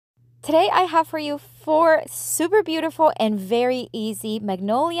Today I have for you 4 super beautiful and very easy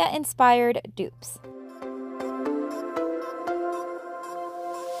Magnolia inspired dupes.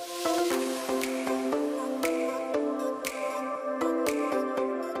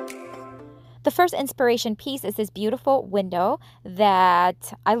 The first inspiration piece is this beautiful window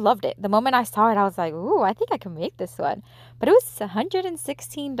that I loved it. The moment I saw it, I was like, ooh, I think I can make this one. But it was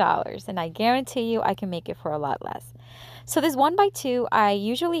 $116, and I guarantee you I can make it for a lot less. So this 1x2 I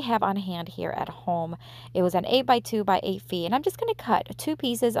usually have on hand here at home. It was an 8x2 by 8 feet, and I'm just going to cut 2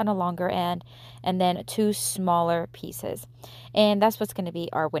 pieces on a longer end and then 2 smaller pieces. And that's what's going to be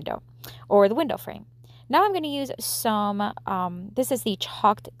our window or the window frame. Now I'm going to use some, this is the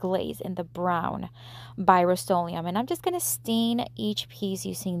chalked glaze in the brown by Rust-Oleum, and I'm just going to stain each piece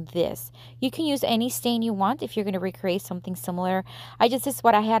using this. You can use any stain you want if you're going to recreate something similar. This is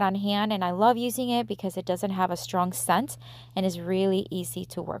what I had on hand, and I love using it because it doesn't have a strong scent and is really easy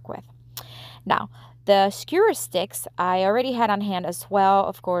to work with. Now, the skewer sticks I already had on hand as well,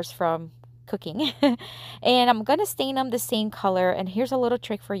 of course, from cooking. And I'm gonna stain them the same color. And here's a little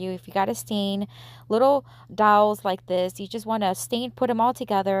trick for you. If you gotta stain little dowels like this, you just want to stain, put them all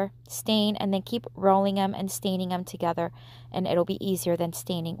together, stain, and then keep rolling them and staining them together, and it'll be easier than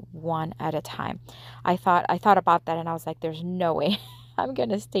staining one at a time. I thought about that, and I was like, there's no way I'm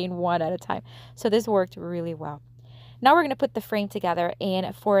gonna stain one at a time. So this worked really well. Now we're going to put the frame together,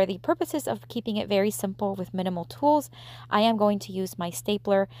 and for the purposes of keeping it very simple with minimal tools, I am going to use my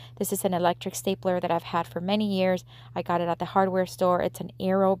stapler. This is an electric stapler that I've had for many years. I got it at the hardware store. It's an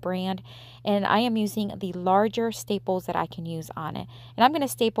Arrow brand, and I am using the larger staples that I can use on it. And I'm going to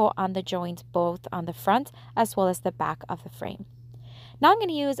staple on the joints both on the front as well as the back of the frame. Now I'm going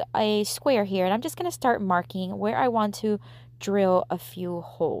to use a square here, and I'm just going to start marking where I want to drill a few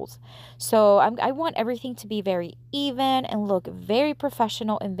holes. So I want everything to be very even and look very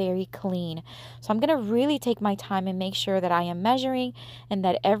professional and very clean. So I'm going to really take my time and make sure that I am measuring and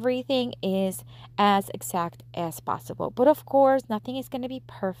that everything is as exact as possible. But of course, nothing is going to be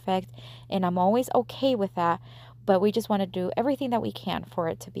perfect, and I'm always okay with that. But we just want to do everything that we can for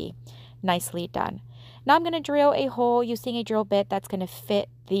it to be nicely done. Now I'm going to drill a hole using a drill bit that's going to fit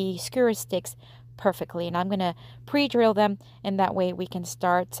the skewer sticks perfectly, and I'm going to pre-drill them, and that way we can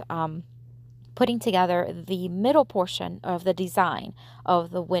start putting together the middle portion of the design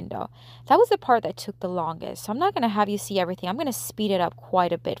of the window. That was the part that took the longest, so I'm not going to have you see everything. I'm going to speed it up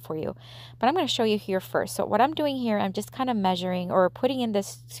quite a bit for you, but I'm going to show you here first. So what I'm doing here, I'm just kind of measuring or putting in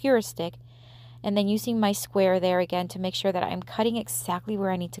this skewer stick, and then using my square there again to make sure that I'm cutting exactly where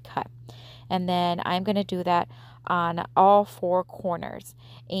I need to cut. And then I'm going to do that on all 4 corners,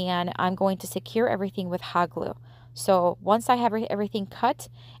 and I'm going to secure everything with hot glue. So once I have everything cut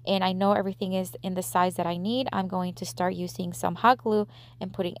and I know everything is in the size that I need, I'm going to start using some hot glue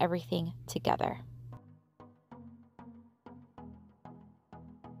and putting everything together.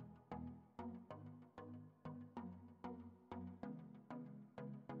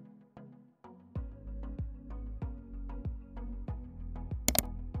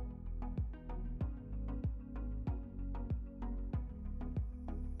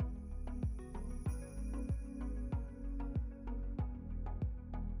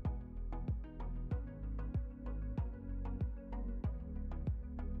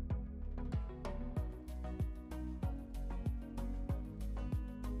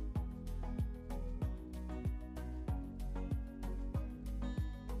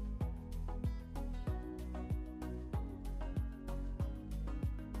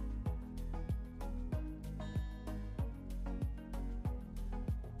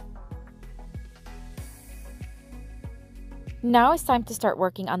 Now it's time to start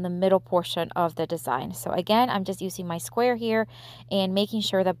working on the middle portion of the design. So again, I'm just using my square here and making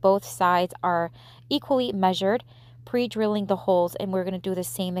sure that both sides are equally measured, pre-drilling the holes, and we're going to do the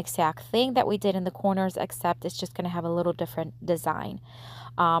same exact thing that we did in the corners, except it's just going to have a little different design.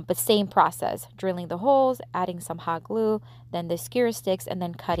 But same process, drilling the holes, adding some hot glue, then the skewer sticks, and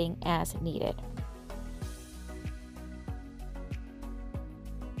then cutting as needed.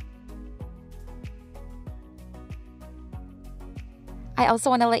 I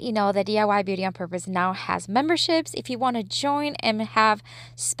also want to let you know that DIY Beauty on Purpose now has memberships. If you want to join and have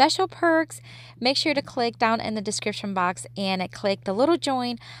special perks, make sure to click down in the description box and click the little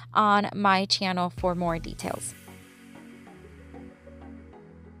join on my channel for more details.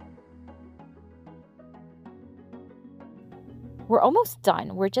 We're almost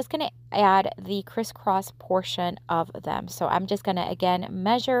done. We're just going to add the crisscross portion of them. So I'm just going to, again,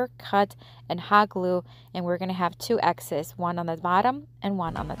 measure, cut, and hot glue, and we're going to have 2 X's, one on the bottom and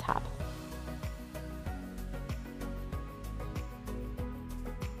one on the top.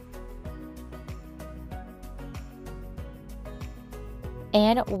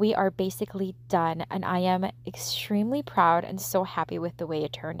 And we are basically done, and I am extremely proud and so happy with the way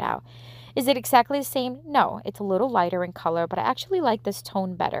it turned out. Is it exactly the same? No, it's a little lighter in color, but I actually like this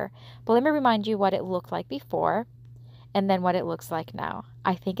tone better. But let me remind you what it looked like before and then what it looks like now.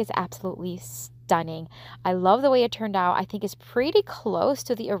 I think it's absolutely stunning. I love the way it turned out. I think it's pretty close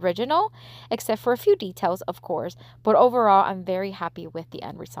to the original, except for a few details, of course. But overall, I'm very happy with the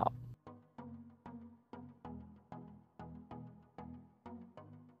end result.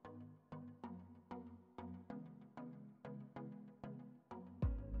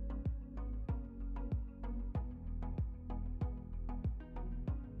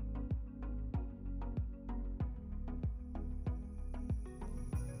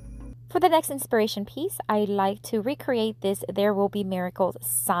 For the next inspiration piece, I like to recreate this There Will Be Miracles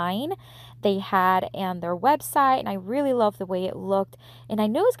sign they had on their website, and I really love the way it looked, and I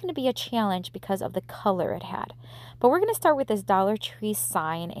knew it was going to be a challenge because of the color it had. But we're going to start with this Dollar Tree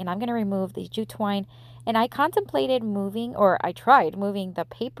sign, and I'm going to remove the jute twine, and I contemplated moving, or I tried moving the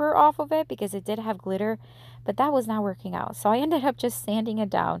paper off of it because it did have glitter, but that was not working out. So I ended up just sanding it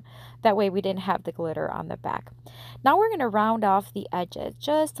down. That way we didn't have the glitter on the back. Now we're going to round off the edges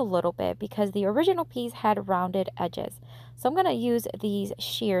just a little bit because the original piece had rounded edges. So I'm going to use these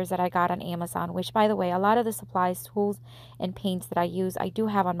shears that I got on Amazon, which, by the way, a lot of the supplies, tools, and paints that I use, I do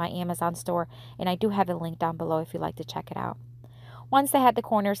have on my Amazon store, and I do have a link down below if you'd like to check it out. Once I had the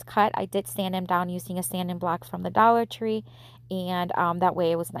corners cut, I did sand them down using a sanding block from the Dollar Tree, and that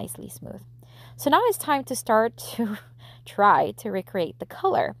way it was nicely smooth. So now it's time to start to try to recreate the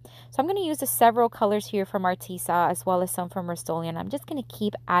color. So I'm going to use the several colors here from Artisa as well as some from Rust-Oleum. I'm just going to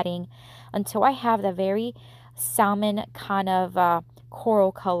keep adding until I have the very salmon kind of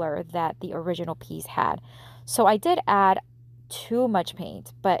coral color that the original piece had. So I did add too much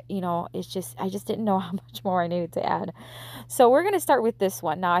paint, but you know, it's just, I just didn't know how much more I needed to add. So we're going to start with this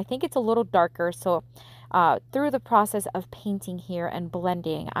one. Now I think it's a little darker, so through the process of painting here and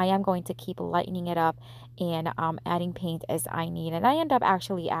blending, I am going to keep lightening it up and adding paint as I need. And I end up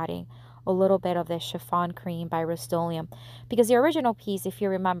actually adding a little bit of this chiffon cream by Rust-Oleum because the original piece, if you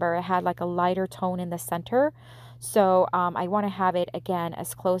remember, it had like a lighter tone in the center. So I want to have it again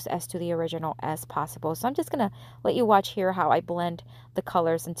as close as to the original as possible. So I'm just going to let you watch here how I blend the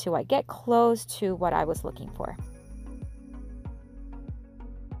colors until I get close to what I was looking for.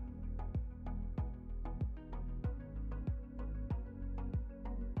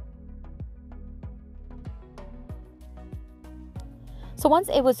 So once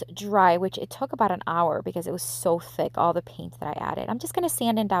it was dry, which it took about an hour because it was so thick, all the paint that I added, I'm just going to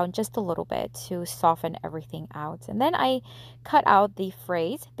sand it down just a little bit to soften everything out. And then I cut out the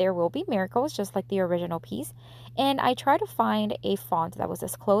phrase, "There will be miracles," just like the original piece. And I try to find a font that was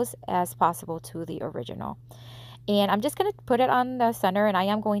as close as possible to the original. And I'm just going to put it on the center, and I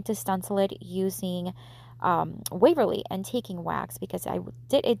am going to stencil it using Waverly Antiquing Wax because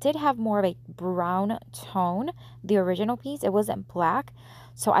it did have more of a brown tone, the original piece. It wasn't black,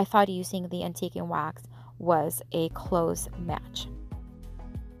 so I thought using the Antiquing Wax was a close match.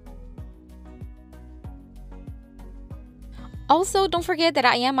 Also, don't forget that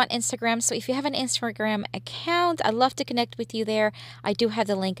I am on Instagram, so if you have an Instagram account, I'd love to connect with you there. I do have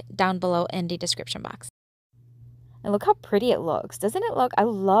the link down below in the description box. And look how pretty it looks. Doesn't it look? I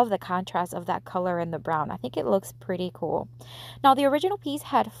love the contrast of that color and the brown. I think it looks pretty cool. Now, the original piece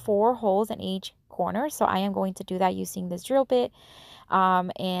had 4 holes in each corner, so I am going to do that using this drill bit.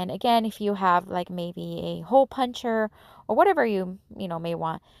 And again, if you have like maybe a hole puncher or whatever you may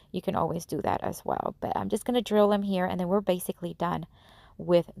want, you can always do that as well. But I'm just going to drill them here, and then we're basically done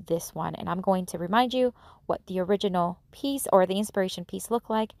with this one. And I'm going to remind you what the original piece or the inspiration piece looked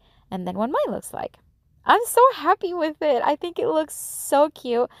like, and then what mine looks like. I'm so happy with it. I think it looks so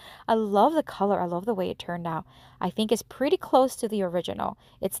cute. I love the color. I love the way it turned out. I think it's pretty close to the original.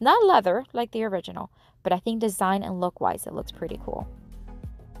 It's not leather like the original, but I think design and look-wise, it looks pretty cool.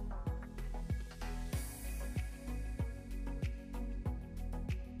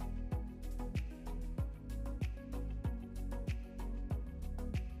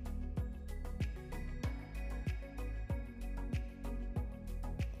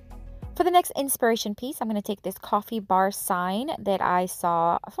 For the next inspiration piece, I'm going to take this coffee bar sign that I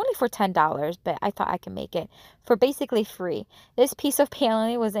saw only for $10, but I thought I could make it for basically free. This piece of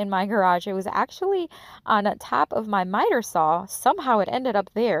paneling was in my garage. It was actually on top of my miter saw. Somehow it ended up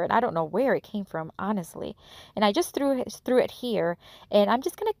there, and I don't know where it came from, honestly. And I just threw it here, and I'm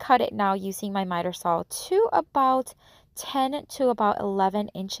just going to cut it now using my miter saw to about 10 to about 11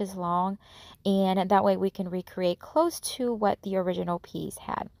 inches long, and that way we can recreate close to what the original piece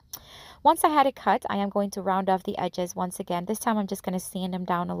had. Once I had it cut, I am going to round off the edges once again. This time I'm just going to sand them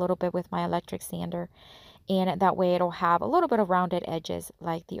down a little bit with my electric sander. And that way it'll have a little bit of rounded edges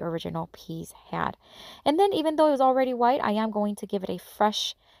like the original piece had. And then even though it was already white, I am going to give it a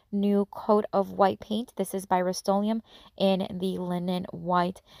fresh new coat of white paint. This is by Rust-Oleum in the linen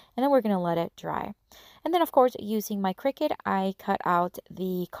white. And then we're going to let it dry. And then, of course, using my Cricut, I cut out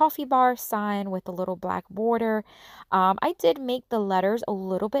the coffee bar sign with a little black border. I did make the letters a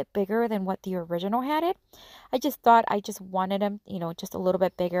little bit bigger than what the original had it. I just thought I just wanted them, you know, just a little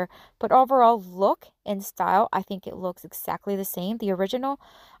bit bigger. But overall look and style, I think it looks exactly the same. The original,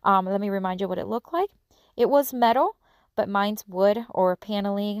 let me remind you what it looked like. It was metal, but mine's wood or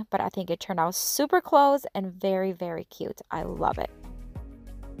paneling. But I think it turned out super close and very, very cute. I love it.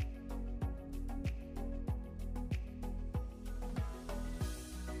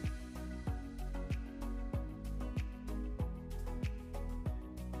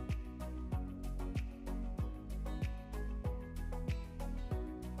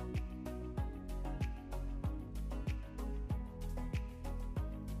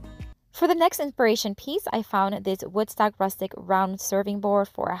 For the next inspiration piece, I found this Woodstock Rustic round serving board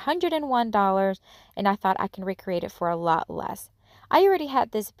for $101, and I thought I can recreate it for a lot less. I already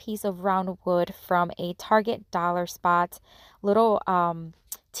had this piece of round wood from a Target dollar spot little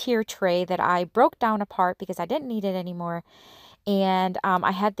tier tray that I broke down apart because I didn't need it anymore. And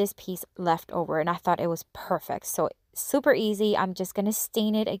I had this piece left over and I thought it was perfect. So super easy. I'm just going to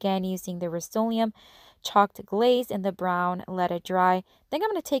stain it again using the Rust-Oleum chalked glaze in the brown, let it dry. Then I'm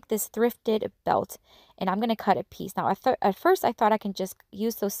going to take this thrifted belt and I'm going to cut a piece. Now, at first I thought I can just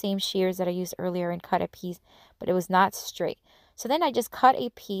use those same shears that I used earlier and cut a piece, but it was not straight. So then I just cut a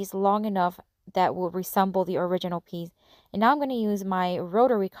piece long enough that will resemble the original piece. And now I'm going to use my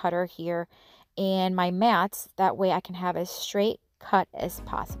rotary cutter here and my mats. That way I can have as straight cut as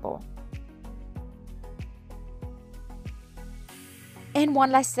possible. And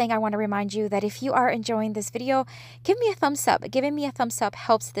one last thing, I want to remind you that if you are enjoying this video, give me a thumbs up. Giving me a thumbs up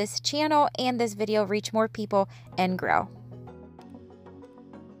helps this channel and this video reach more people and grow.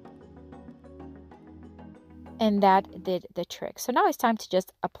 And that did the trick. So now it's time to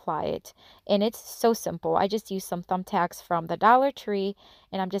just apply it. And it's so simple. I just used some thumbtacks from the Dollar Tree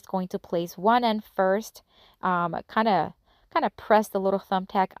and I'm just going to place one end first. Kind of press the little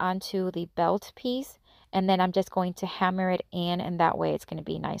thumbtack onto the belt piece. And then I'm just going to hammer it in and that way it's going to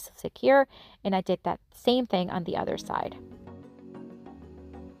be nice and secure. And I did that same thing on the other side.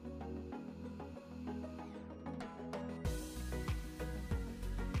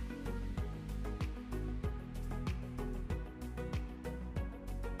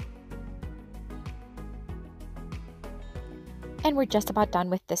 And we're just about done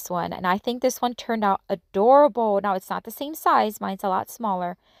with this one. And I think this one turned out adorable. Now, it's not the same size. Mine's a lot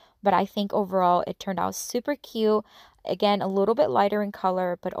smaller. But I think overall it turned out super cute. Again, a little bit lighter in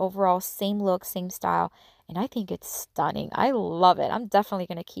color, but overall same look, same style. And I think it's stunning. I love it. I'm definitely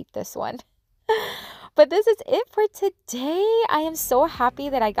going to keep this one. But this is it for today. I am so happy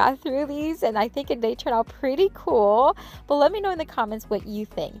that I got through these and I think they turned out pretty cool. But let me know in the comments what you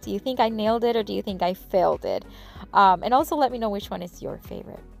think. Do you think I nailed it or do you think I failed it? And also let me know which one is your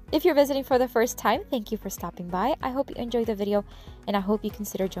favorite. If you're visiting for the first time, thank you for stopping by. I hope you enjoyed the video and I hope you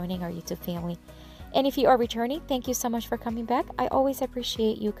consider joining our YouTube family. And if you are returning, thank you so much for coming back. I always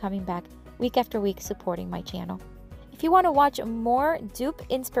appreciate you coming back week after week supporting my channel. If you want to watch more dupe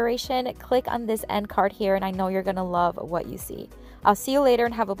inspiration, click on this end card here and I know you're going to love what you see. I'll see you later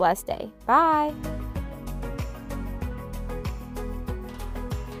and have a blessed day. Bye!